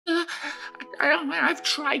I've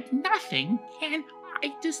tried nothing, and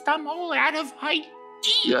I'm all out of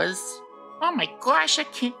ideas. Oh my gosh, I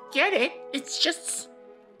can't get it. It's just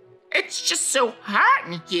so hot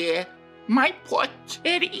in here. My poor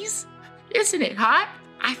kitties. Isn't it hot?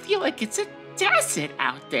 I feel like it's a desert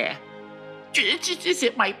out there. Is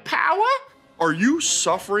it my power? Are you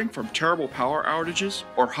suffering from terrible power outages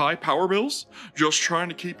or high power bills? Just trying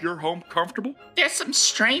to keep your home comfortable? There's some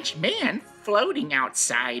strange man floating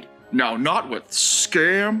outside. Now, not with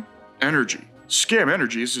S.C.A.M energy. S.C.A.M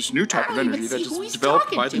energy is this new type of energy that is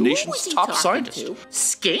developed by the nation's top scientists.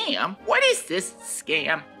 S.C.A.M? What is this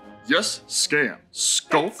S.C.A.M? Yes, S.C.A.M.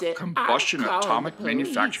 Scope Combustion Atomic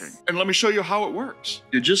Manufacturing. And let me show you how it works.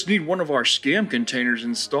 You just need one of our S.C.A.M containers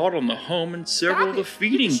installed on the home and several of the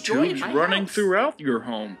feeding tubes running throughout your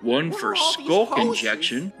home. One for skulk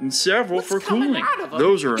injection and several for cooling.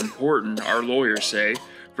 Those are important, our lawyers say,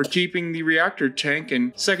 for keeping the reactor tank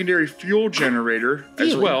and secondary fuel generator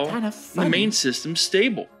as well, the main system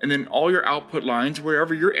stable. And then all your output lines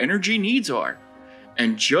wherever your energy needs are.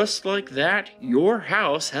 And just like that, your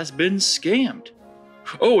house has been scammed.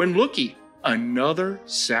 Oh, and looky, another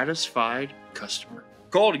satisfied customer.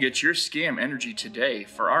 Call to get your S.C.A.M energy today,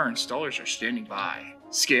 for our installers are standing by.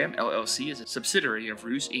 S.C.A.M LLC is a subsidiary of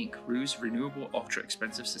Ruse Inc., Ruse Renewable Ultra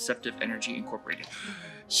Expensive Susceptive Energy Incorporated.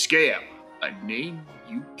 S.C.A.M, a name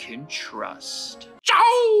you can trust.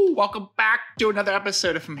 Ciao! Welcome back to another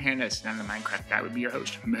episode of From Hannah's, and I'm the Minecraft guy. Would be your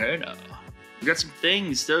host, Hannah. We got some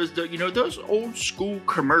things, those old school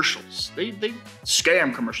commercials. They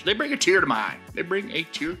S.C.A.M commercials. They bring a tear to my eye. They bring a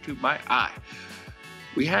tear to my eye.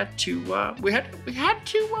 We had to, as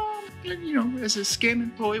a S.C.A.M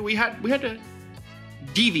employee, we had to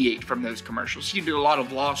deviate from those commercials. You did a lot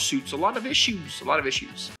of lawsuits, a lot of issues.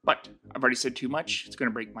 But I've already said too much. It's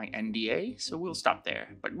gonna break my NDA, so we'll stop there.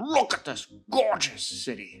 But look at this gorgeous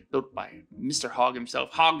city built by Mr. Hog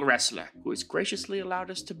himself, Hog Wrestler, who has graciously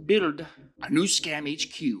allowed us to build a new S.C.A.M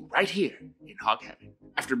HQ right here in Hog Heaven.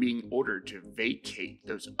 After being ordered to vacate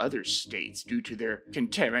those other states due to their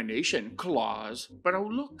contamination clause. But oh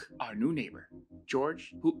look, our new neighbor,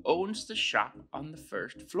 George, who owns the shop on the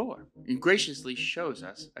first floor, and graciously shows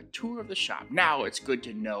us a tour of the shop. Now it's good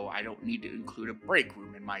to know I don't need to include a break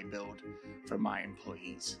room in my build for my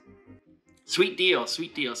employees. Sweet deal. So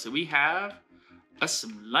we have us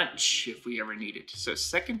some lunch if we ever need it. So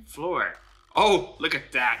second floor. Oh, look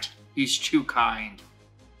at that. He's too kind.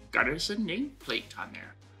 Got us a nameplate on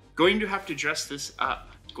there. Going to have to dress this up.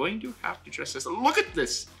 Look at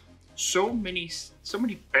this. So many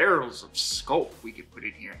barrels of scope we could put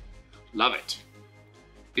in here. Love it.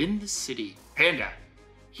 In the city, panda.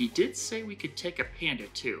 He did say we could take a panda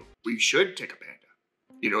too. We should take a panda.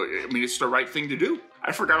 It's the right thing to do.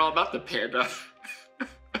 I forgot all about the panda.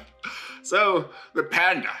 So, the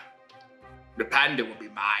panda will be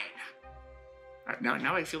mine.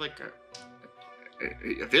 Now I feel like a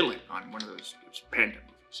villain on one of those panda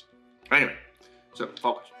movies. Anyway, so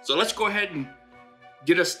focus. So let's go ahead and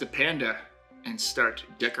get us the panda and start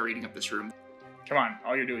decorating up this room. Come on,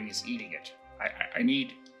 all you're doing is eating it. I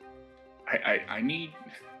need a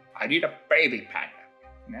baby panda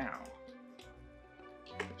now.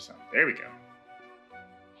 So there we go.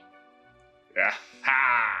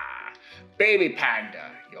 Ha! Baby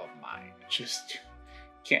panda, you're mine. Just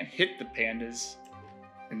can't hit the pandas,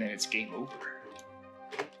 and then it's game over.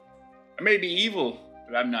 I may be evil,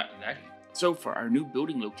 but I'm not that evil. So for our new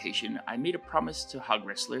building location, I made a promise to Hog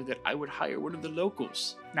Wrestler that I would hire one of the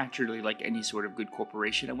locals. Naturally, like any sort of good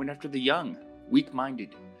corporation, I went after the young,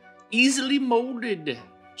 weak-minded, easily molded,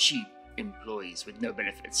 cheap employees with no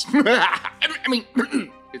benefits.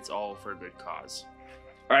 It's all for a good cause.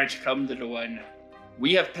 All right, come to the one.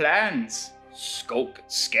 We have plans. Skulk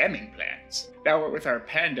scamming plans. Now we're with our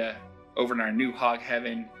panda over in our new Hog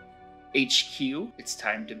Heaven HQ. It's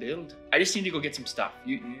time to build. I just need to go get some stuff.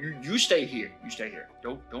 You stay here. You stay here.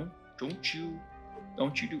 Don't you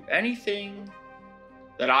do anything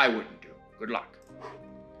that I wouldn't do. Good luck.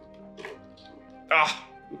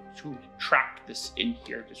 To trap this in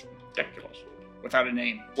here is ridiculous. Without a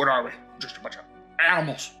name. What are we? Just a bunch of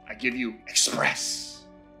animals. I give you Express.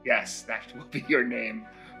 Yes, that will be your name.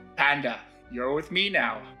 Panda, you're with me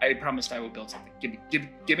now. I promised I will build something. Give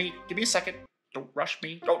me a second. Don't rush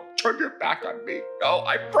me. Don't turn your back on me. No,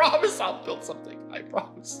 I promise I'll build something. I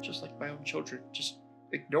promise. Just like my own children, just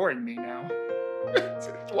ignoring me now.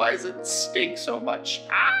 Why does it stink so much?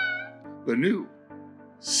 The new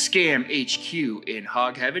S.C.A.M HQ in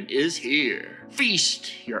Hog Heaven is here.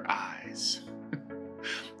 Feast your eyes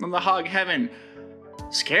on the Hog Heaven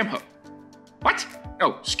S.C.A.M Hub. What?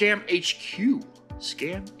 No, S.C.A.M HQ.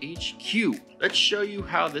 S.C.A.M HQ. Let's show you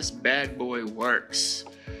how this bad boy works.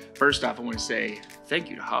 First off, I want to say thank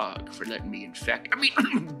you to Hog for letting me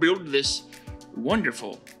build this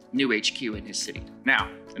wonderful new HQ in his city.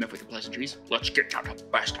 Now, enough with the pleasantries. Let's get down to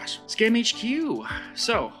business. S.C.A.M HQ.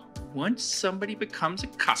 So, once somebody becomes a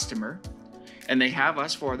customer and they have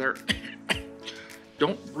us for their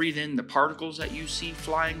don't breathe in the particles that you see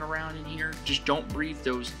flying around in here. Just don't breathe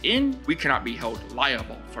those in. We cannot be held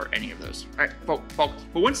liable for any of those. All right, folks. But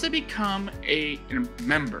once they become a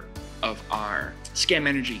member of our S.C.A.M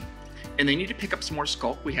Energy and they need to pick up some more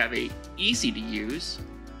skulk, we have a easy to use,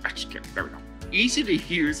 there we go, easy to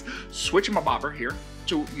use switch-em-a-bobber here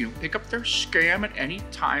to pick up their S.C.A.M at any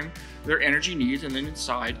time their energy needs, and then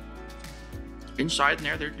inside in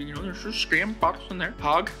there, there's a S.C.A.M box in there.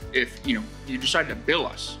 Hog, if you decide to bill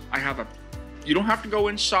us, you don't have to go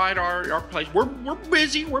inside our place. We're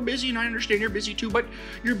busy, and I understand you're busy too, but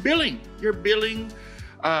you're billing, for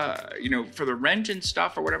the rent and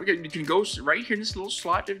stuff or whatever. You can go right here in this little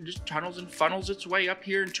slot. It just tunnels and funnels its way up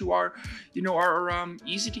here into our, our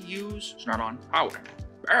easy to use. It's not on. Oh,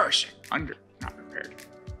 embarrassing. Not prepared.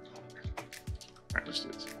 All right, let's do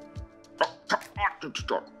this.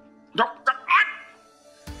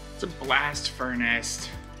 It's a blast furnace.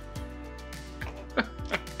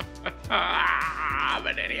 I'm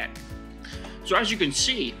an idiot. So as you can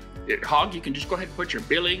see, Hog, you can just go ahead and put your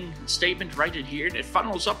billing statement right in here, and it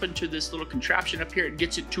funnels up into this little contraption up here and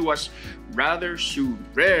gets it to us rather soon.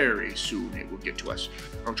 Very soon it will get to us.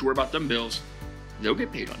 Don't you worry about them bills. They'll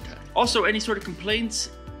get paid on time. Also, any sort of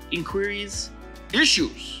complaints, inquiries,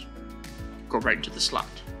 issues, go right into the slot.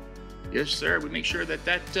 Yes, sir. We make sure that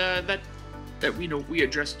we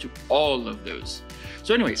address to all of those.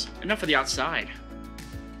 So anyways, enough of the outside.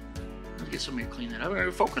 Let's get somebody to clean that up. We're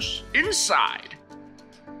gonna focus inside.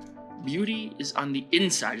 Beauty is on the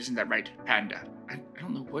inside, isn't that right, Panda? I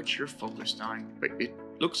don't know what you're focused on, but it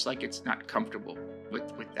looks like it's not comfortable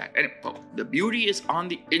with that. And the beauty is on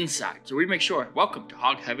the inside. So we make sure. Welcome to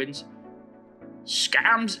Hog Heaven's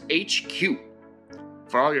S.C.A.M's HQ.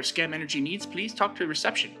 For all your S.C.A.M energy needs, please talk to the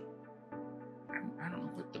reception. I don't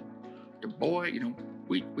know what the boy,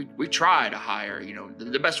 we try to hire,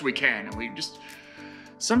 the best we can, and we just,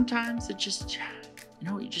 sometimes it just,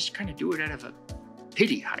 you just kind of do it out of a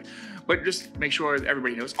pity hire. But just make sure that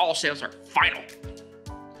everybody knows all sales are final.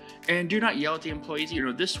 And do not yell at the employees.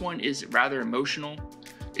 This one is rather emotional.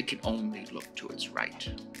 It can only look to its right.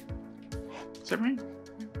 Is that right?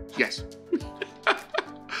 Yes.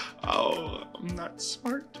 Oh, I'm not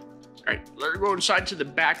smart. All right, let's go inside to the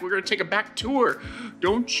back. We're gonna take a back tour.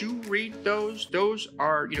 Don't you read those? Those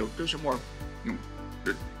are, those are more.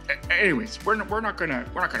 Anyways, we're not gonna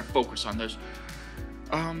focus on those.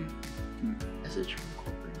 Message from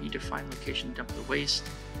corporate. Need to find location, dump the waste.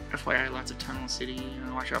 FYI, lots of tunnel city.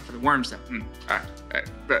 Watch out for the worms though.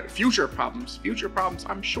 But future problems,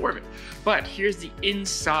 I'm sure of it. But here's the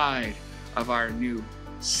inside of our new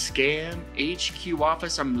S.C.A.M HQ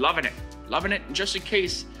office. I'm loving it. And just in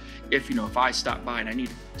case, if I stop by and I need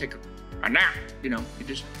to take a nap,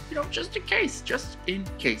 just in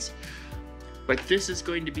case. But this is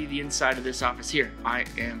going to be the inside of this office here. I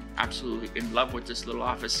am absolutely in love with this little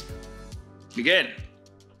office. Again,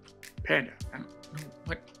 Panda. I don't know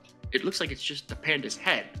what. It looks like it's just the panda's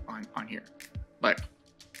head on here. But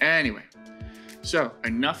anyway, so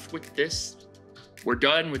enough with this. We're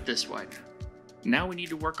done with this one. Now we need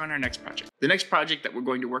to work on our next project. The next project that we're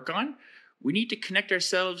going to work on, we need to connect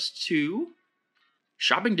ourselves to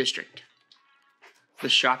shopping district. The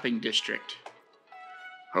shopping district.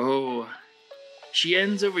 Oh, she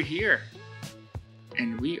ends over here.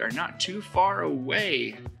 And we are not too far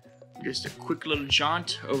away. Just a quick little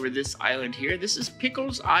jaunt over this island here. This is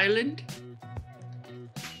Pickles Island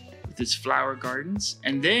with its flower gardens.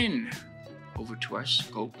 And then over to our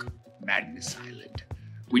Skulk Madness Island.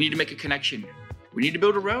 We need to make a connection. We need to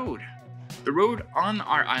build a road. The road on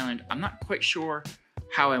our island, I'm not quite sure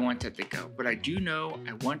how I want it to go, but I do know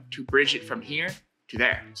I want to bridge it from here to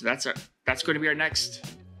there. So that's going to be our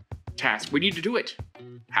next task. We need to do it.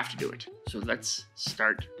 Have to do it. So let's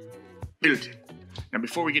start building. Now,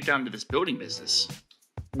 before we get down to this building business,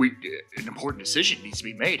 an important decision needs to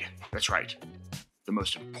be made. That's right. The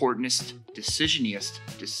most importantest, decision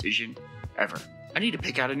ever. I need to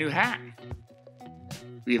pick out a new hat.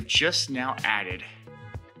 We have just now added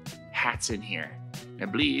hats in here. I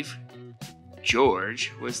believe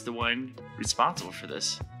George was the one responsible for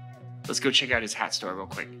this. Let's go check out his hat store real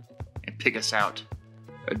quick and pick us out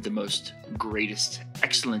the most greatest,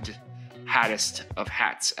 excellent, hattest of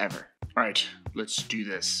hats ever. All right, let's do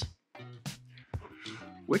this.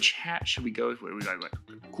 Which hat should we go with?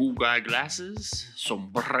 Cool guy glasses,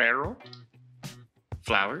 sombrero,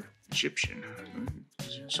 flower, Egyptian.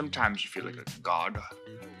 Sometimes you feel like a god.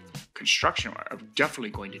 Construction, I'm definitely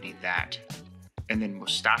going to need that. And then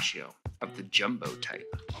mustachio of the jumbo type.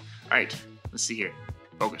 All right, let's see here.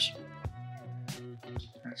 Focus.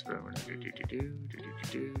 That's what I want to do.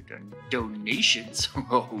 Donations.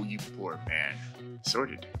 Oh, you poor man.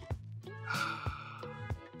 Sorted.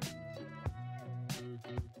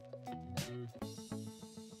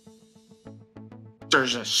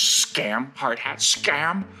 There's a scam hard hat.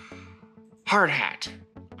 Scam hard hat.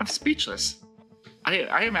 I'm speechless. I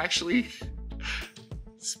am actually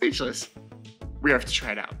speechless. We have to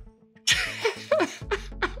try it out.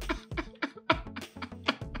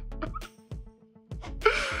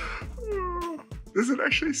 Does it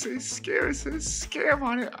actually say scam? It says scam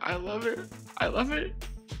on it. I love it. I love it.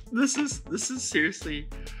 This is seriously.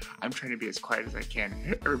 I'm trying to be as quiet as I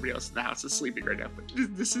can. Everybody else in the house is sleeping right now, but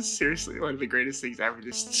this is seriously one of the greatest things ever.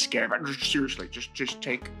 Just scam. Seriously, just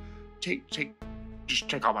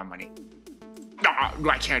take all my money. No,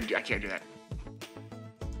 I can't do that.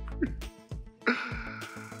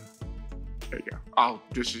 There you go. Oh,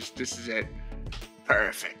 this is it.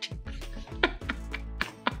 Perfect.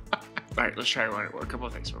 All right, let's try a couple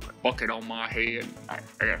of things real quick. Bucket on my head. All right,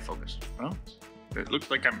 I gotta focus. Well, it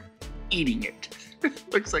looks like I'm eating it.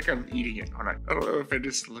 Looks like I'm eating it. Hold on. I don't know if it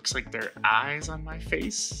just looks like there are eyes on my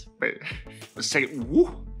face, but let's take it.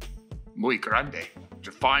 Woo! Muy grande.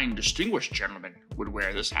 The fine, distinguished gentleman would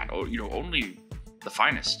wear this hat. Oh, only the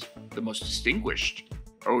finest, the most distinguished.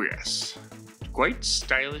 Oh yes, quite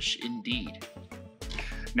stylish indeed.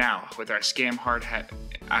 Now, with our scam hard hat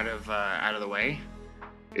out of the way,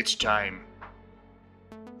 it's time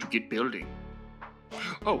to get building.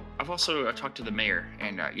 Oh, I've also talked to the mayor,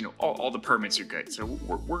 and all the permits are good, so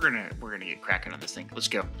we're gonna get cracking on this thing. Let's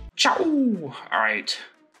go. Ciao. All right,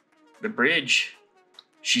 the bridge,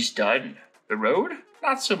 she's done. The road,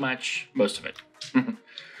 not so much. Most of it.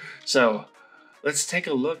 So, let's take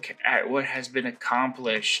a look at what has been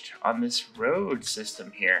accomplished on this road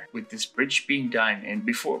system here with this bridge being done. And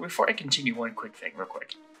before I continue, one quick thing, real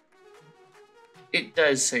quick. It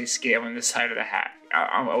does say scam on the side of the hat.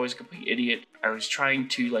 I was a complete idiot. I was trying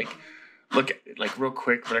to look at it real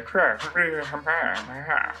quick, but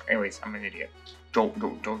anyways, I'm an idiot. Don't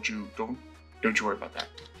you worry about that.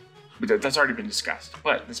 But that's already been discussed.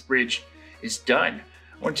 But this bridge is done.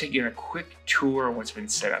 I want to take you on a quick tour of what's been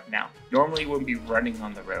set up now. Normally you wouldn't be running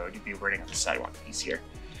on the road, you'd be running on the sidewalk piece here.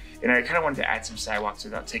 And I kind of wanted to add some sidewalks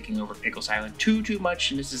without taking over Pickles Island too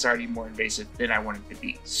much, and this is already more invasive than I wanted to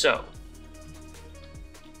be.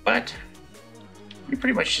 But we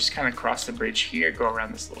pretty much just kind of cross the bridge here, go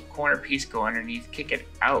around this little corner piece, go underneath, kick it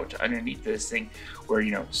out underneath this thing where,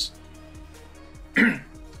 we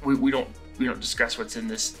don't discuss what's in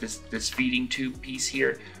this feeding tube piece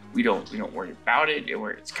here. We don't worry about it and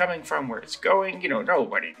where it's coming from, where it's going.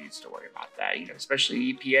 Nobody needs to worry about that.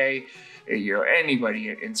 Especially EPA, anybody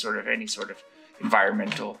in any sort of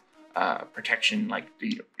environmental protection, like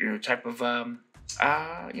type of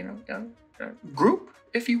group,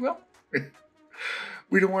 if you will.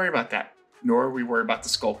 We don't worry about that, nor we worry about the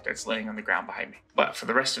sculpt that's laying on the ground behind me. But for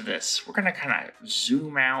the rest of this, we're gonna kind of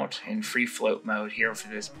zoom out in free float mode here for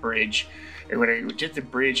this bridge. And when I did the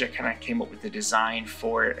bridge, I kind of came up with the design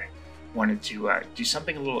for it. Wanted to do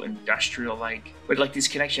something a little industrial-like, but like these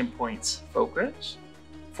connection points focus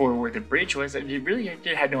for where the bridge was. I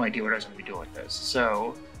had no idea what I was gonna be doing with those.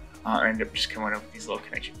 So I ended up just coming up with these little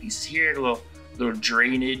connection pieces here, a little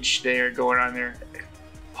drainage there going on there.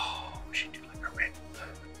 Oh, we should do like a red balloon.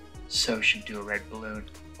 So should do a red balloon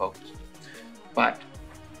focus. But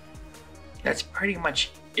that's pretty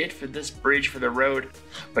much it for this bridge for the road.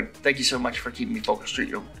 But thank you so much for keeping me focused.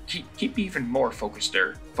 Keep me even more focused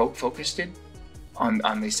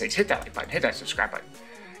on these things. Hit that like button, hit that subscribe button,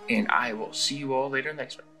 and I will see you all later in the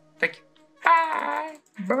next one. Thank you.